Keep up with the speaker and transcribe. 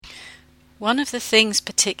One of the things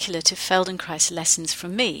particular to Feldenkrais lessons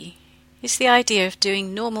from me is the idea of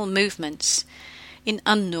doing normal movements in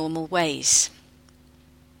unnormal ways.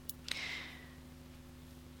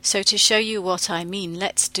 So to show you what I mean,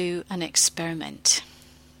 let's do an experiment.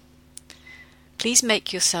 Please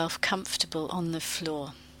make yourself comfortable on the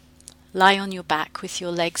floor. Lie on your back with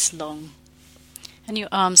your legs long and your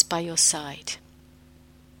arms by your side.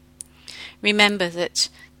 Remember that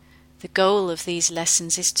the goal of these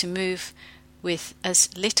lessons is to move with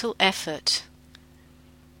as little effort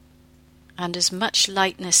and as much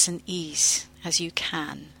lightness and ease as you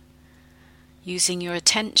can, using your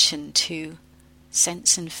attention to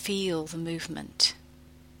sense and feel the movement.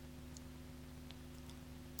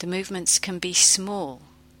 The movements can be small,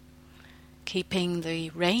 keeping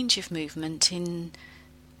the range of movement in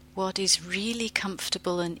what is really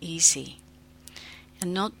comfortable and easy,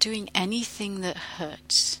 and not doing anything that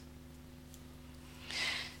hurts.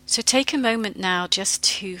 So take a moment now just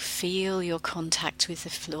to feel your contact with the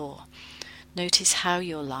floor. Notice how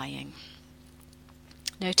you're lying.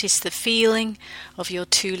 Notice the feeling of your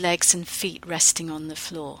 2 legs and feet resting on the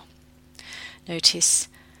floor. Notice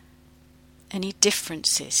any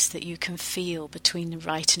differences that you can feel between the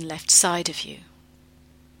right and left side of you.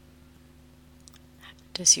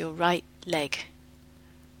 Does your right leg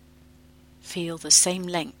feel the same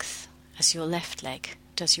length as your left leg?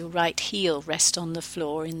 Does your right heel rest on the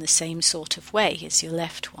floor in the same sort of way as your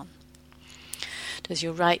left one? Does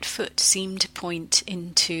your right foot seem to point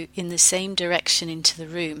in the same direction into the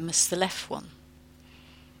room as the left one?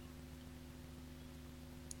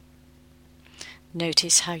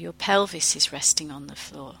 Notice how your pelvis is resting on the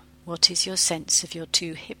floor. What is your sense of your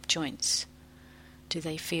 2 hip joints? Do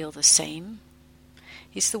they feel the same?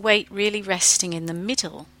 Is the weight really resting in the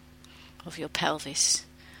middle of your pelvis?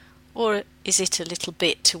 Or is it a little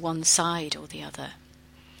bit to one side or the other?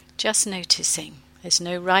 Just noticing. There's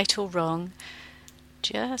no right or wrong.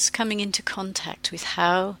 Just coming into contact with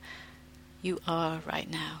how you are right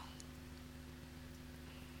now.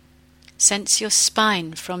 Sense your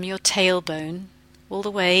spine from your tailbone all the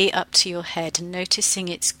way up to your head and noticing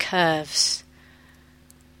its curves.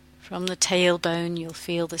 From the tailbone you'll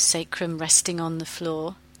feel the sacrum resting on the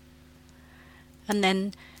floor, and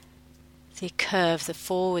then the curve, the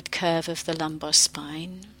forward curve of the lumbar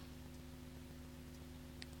spine,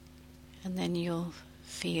 and then you'll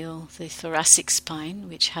feel the thoracic spine,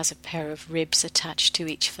 which has a pair of ribs attached to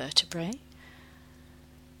each vertebrae,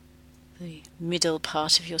 the middle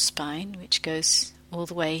part of your spine, which goes all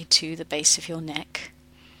the way to the base of your neck,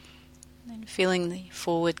 and then feeling the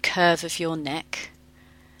forward curve of your neck,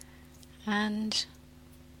 and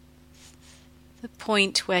the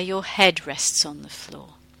point where your head rests on the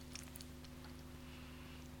floor.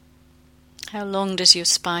 How long does your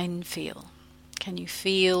spine feel? Can you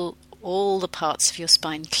feel all the parts of your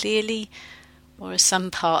spine clearly, or are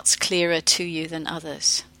some parts clearer to you than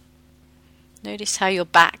others? Notice how your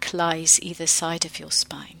back lies either side of your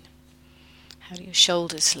spine. How do your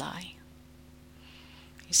shoulders lie?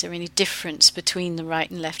 Is there any difference between the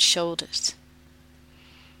right and left shoulders?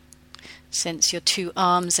 Sense your 2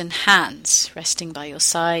 arms and hands resting by your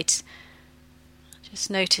sides. Just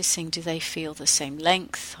noticing, do they feel the same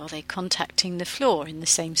length? Are they contacting the floor in the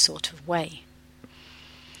same sort of way?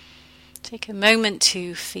 Take a moment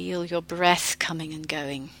to feel your breath coming and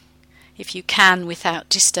going, if you can, without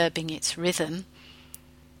disturbing its rhythm.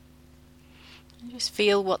 And just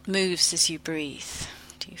feel what moves as you breathe.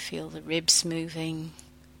 Do you feel the ribs moving,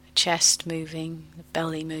 the chest moving, the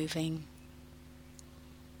belly moving?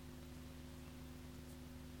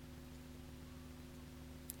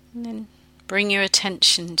 And then bring your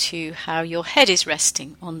attention to how your head is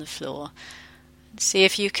resting on the floor. And see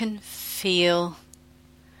if you can feel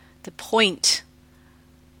the point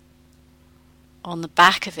on the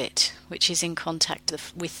back of it, which is in contact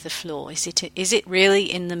with the floor. Is it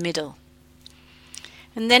really in the middle?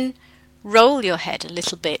 And then roll your head a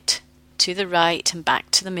little bit to the right and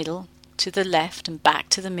back to the middle, to the left and back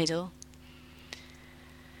to the middle.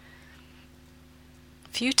 A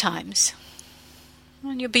few times.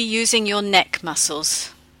 And you'll be using your neck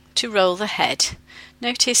muscles to roll the head.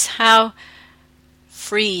 Notice how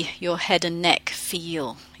free your head and neck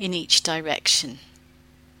feel in each direction.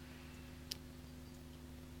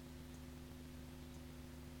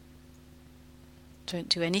 Don't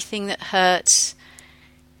do anything that hurts.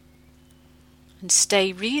 And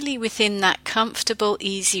stay really within that comfortable,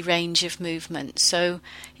 easy range of movement. So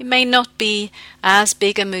it may not be as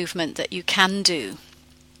big a movement that you can do.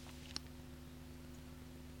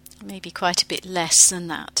 Maybe quite a bit less than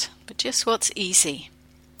that, but just what's easy.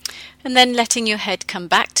 And then letting your head come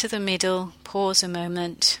back to the middle, pause a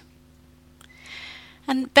moment,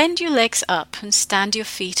 And bend your legs up and stand your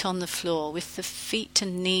feet on the floor with the feet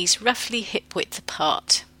and knees roughly hip width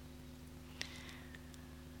apart.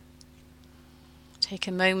 Take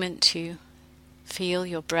a moment to feel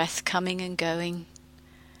your breath coming and going.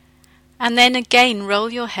 And then again roll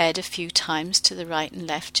your head a few times to the right and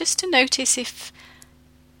left, just to notice if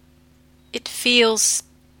it feels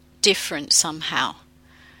different somehow.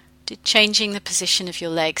 Did changing the position of your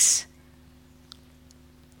legs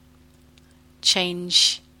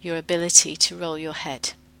change your ability to roll your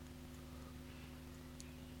head?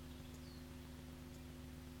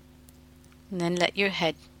 And then let your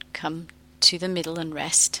head come to the middle and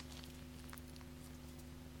rest.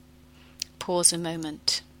 Pause a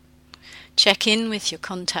moment. Check in with your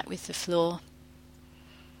contact with the floor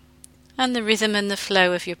and the rhythm and the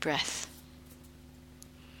flow of your breath.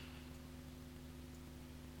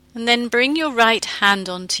 And then bring your right hand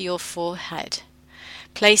onto your forehead,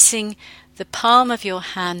 placing the palm of your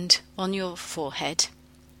hand on your forehead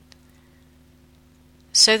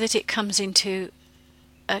so that it comes into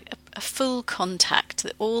a full contact,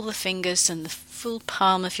 that all the fingers and the full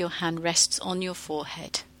palm of your hand rests on your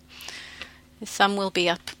forehead. The thumb will be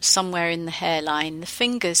up somewhere in the hairline, the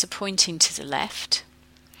fingers are pointing to the left,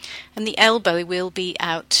 and the elbow will be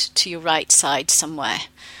out to your right side somewhere.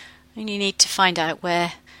 And you need to find out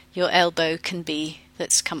where your elbow can be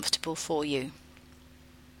that's comfortable for you.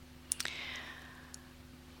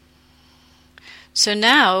 So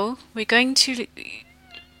now we're going to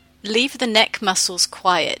leave the neck muscles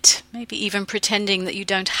quiet, maybe even pretending that you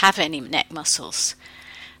don't have any neck muscles,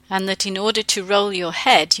 and that in order to roll your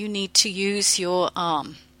head you need to use your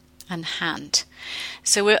arm and hand.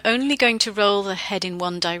 So we're only going to roll the head in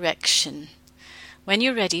one direction. When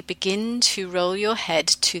you're ready, begin to roll your head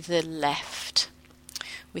to the left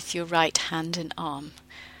with your right hand and arm,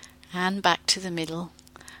 and back to the middle,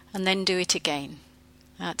 and then do it again.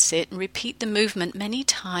 That's it. And repeat the movement many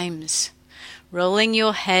times, rolling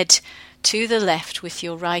your head to the left with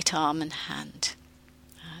your right arm and hand.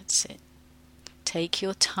 That's it. Take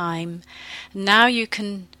your time. Now you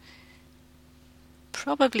can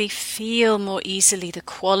probably feel more easily the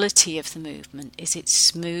quality of the movement. Is it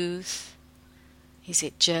smooth? Is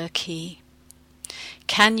it jerky?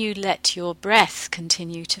 Can you let your breath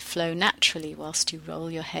continue to flow naturally whilst you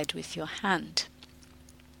roll your head with your hand?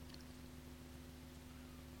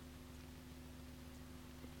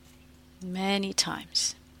 Many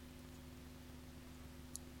times.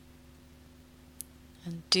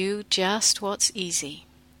 And do just what's easy.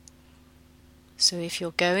 So if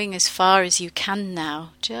you're going as far as you can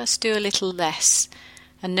now, just do a little less,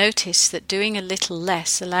 and notice that doing a little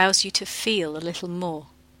less allows you to feel a little more.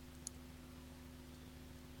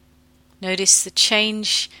 Notice the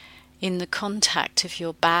change in the contact of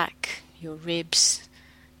your back, your ribs,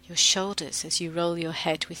 your shoulders as you roll your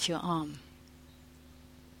head with your arm.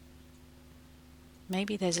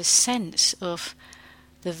 Maybe there's a sense of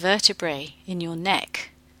the vertebrae in your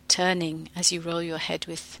neck turning as you roll your head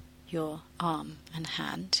with your arm and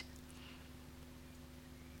hand.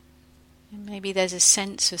 And maybe there's a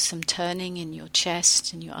sense of some turning in your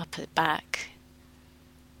chest and your upper back.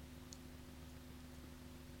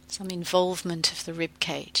 Some involvement of the rib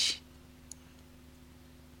cage.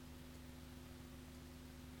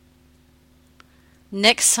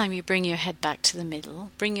 Next time you bring your head back to the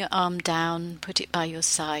middle, bring your arm down, put it by your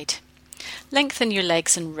side. Lengthen your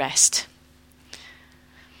legs and rest.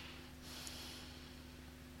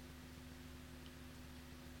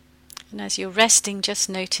 And as you're resting, just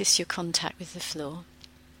notice your contact with the floor.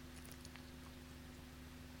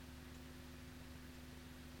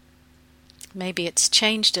 Maybe it's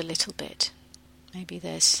changed a little bit. Maybe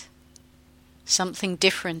there's something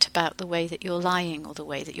different about the way that you're lying or the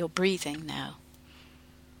way that you're breathing now.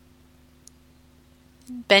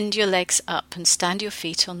 Bend your legs up and stand your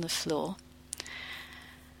feet on the floor.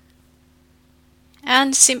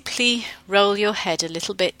 And simply roll your head a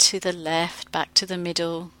little bit to the left, back to the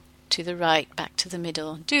middle, to the right, back to the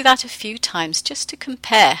middle. Do that a few times just to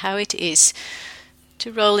compare how it is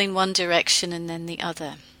to roll in one direction and then the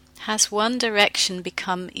other. Has one direction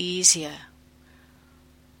become easier?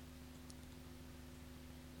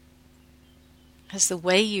 Has the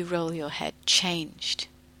way you roll your head changed?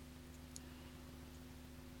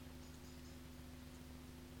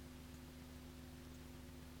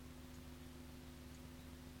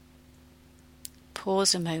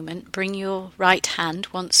 Pause a moment, bring your right hand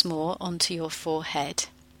once more onto your forehead,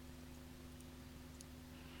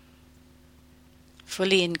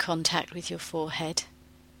 fully in contact with your forehead,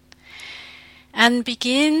 and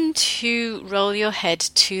begin to roll your head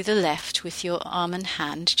to the left with your arm and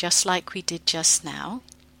hand, just like we did just now.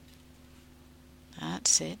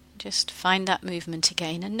 That's it. Just find that movement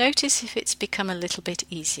again and notice if it's become a little bit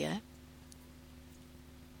easier.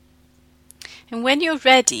 And when you're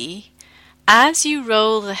ready, as you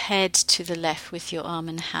roll the head to the left with your arm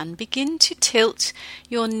and hand, begin to tilt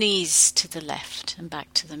your knees to the left and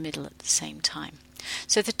back to the middle at the same time.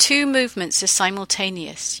 So the two movements are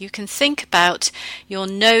simultaneous. You can think about your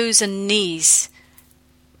nose and knees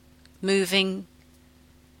moving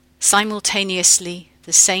simultaneously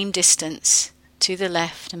the same distance to the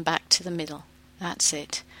left and back to the middle. That's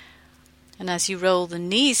it. And as you roll the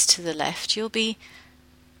knees to the left, you'll be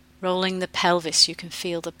rolling the pelvis. You can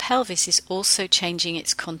feel the pelvis is also changing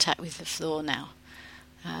its contact with the floor now.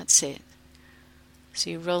 That's it.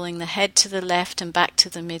 So you're rolling the head to the left and back to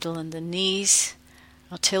the middle, and the knees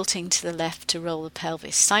are tilting to the left to roll the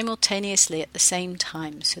pelvis simultaneously at the same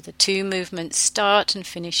time. So the two movements start and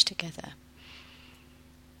finish together.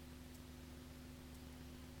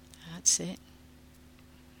 That's it.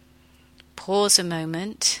 Pause a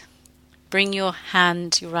moment. Bring your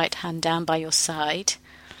right hand down by your side.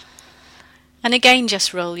 And again,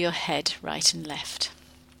 just roll your head right and left.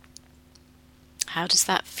 How does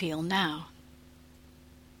that feel now?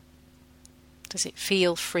 Does it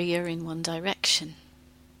feel freer in one direction?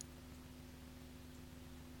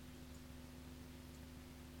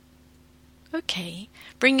 Okay,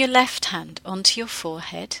 bring your left hand onto your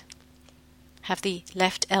forehead. Have the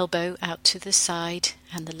left elbow out to the side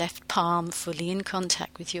and the left palm fully in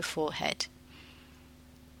contact with your forehead.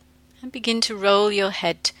 And begin to roll your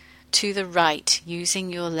head to the right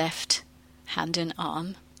using your left hand and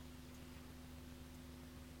arm.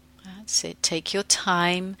 That's it. Take your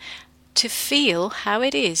time to feel how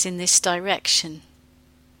it is in this direction.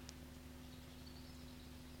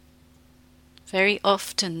 Very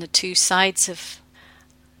often the two sides of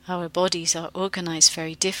our bodies are organized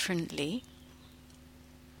very differently.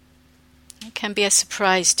 It can be a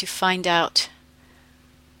surprise to find out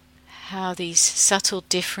how these subtle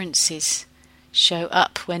differences show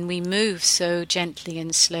up when we move so gently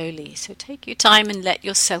and slowly. So take your time and let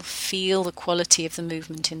yourself feel the quality of the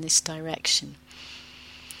movement in this direction.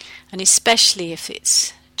 And especially if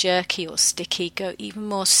it's jerky or sticky, go even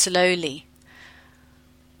more slowly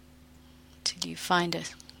till you find a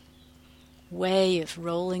way of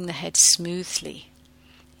rolling the head smoothly,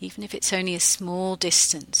 even if it's only a small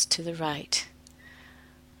distance to the right.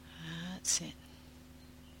 That's it.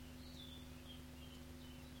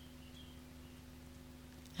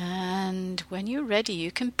 And when you're ready, you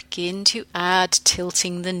can begin to add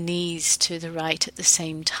tilting the knees to the right at the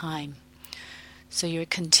same time. So you're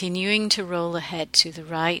continuing to roll the head to the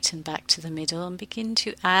right and back to the middle, and begin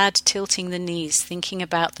to add tilting the knees, thinking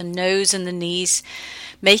about the nose and the knees,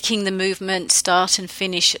 making the movement start and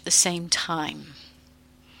finish at the same time.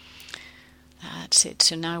 That's it.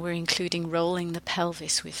 So now we're including rolling the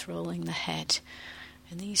pelvis with rolling the head.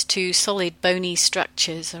 And these two solid bony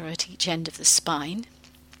structures are at each end of the spine.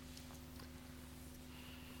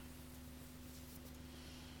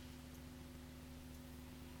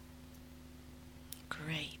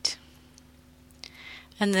 Great.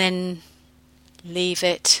 And then leave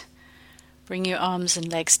it. Bring your arms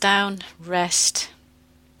and legs down. Rest.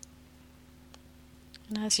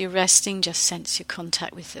 And as you're resting, just sense your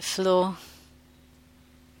contact with the floor.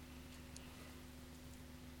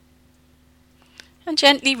 And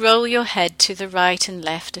gently roll your head to the right and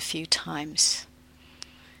left a few times.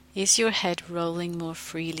 Is your head rolling more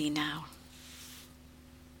freely now?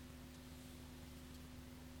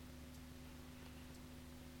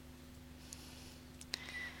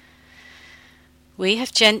 We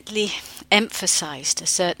have gently emphasized a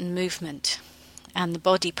certain movement and the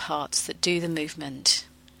body parts that do the movement.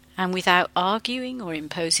 And without arguing or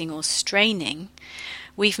imposing or straining,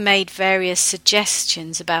 we've made various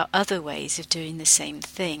suggestions about other ways of doing the same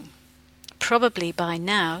thing. Probably by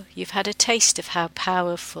now you've had a taste of how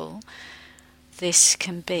powerful this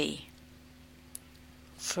can be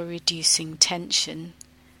for reducing tension,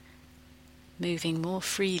 moving more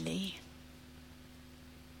freely.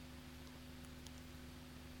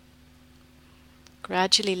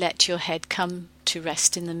 Gradually let your head come to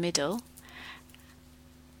rest in the middle.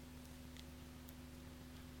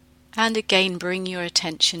 And again, bring your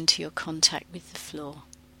attention to your contact with the floor.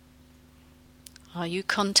 Are you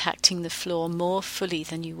contacting the floor more fully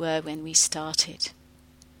than you were when we started?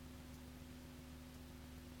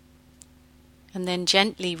 And then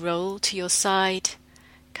gently roll to your side,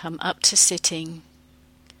 come up to sitting,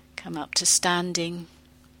 come up to standing.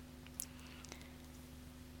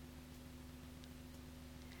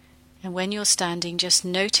 And when you're standing, just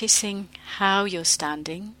noticing how you're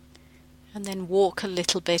standing, and then walk a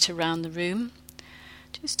little bit around the room,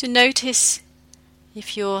 just to notice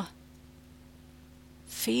if you're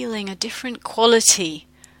feeling a different quality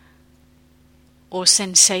or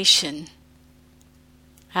sensation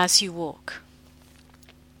as you walk.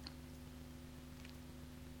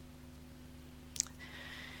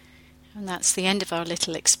 And that's the end of our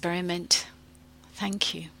little experiment.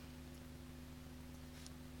 Thank you.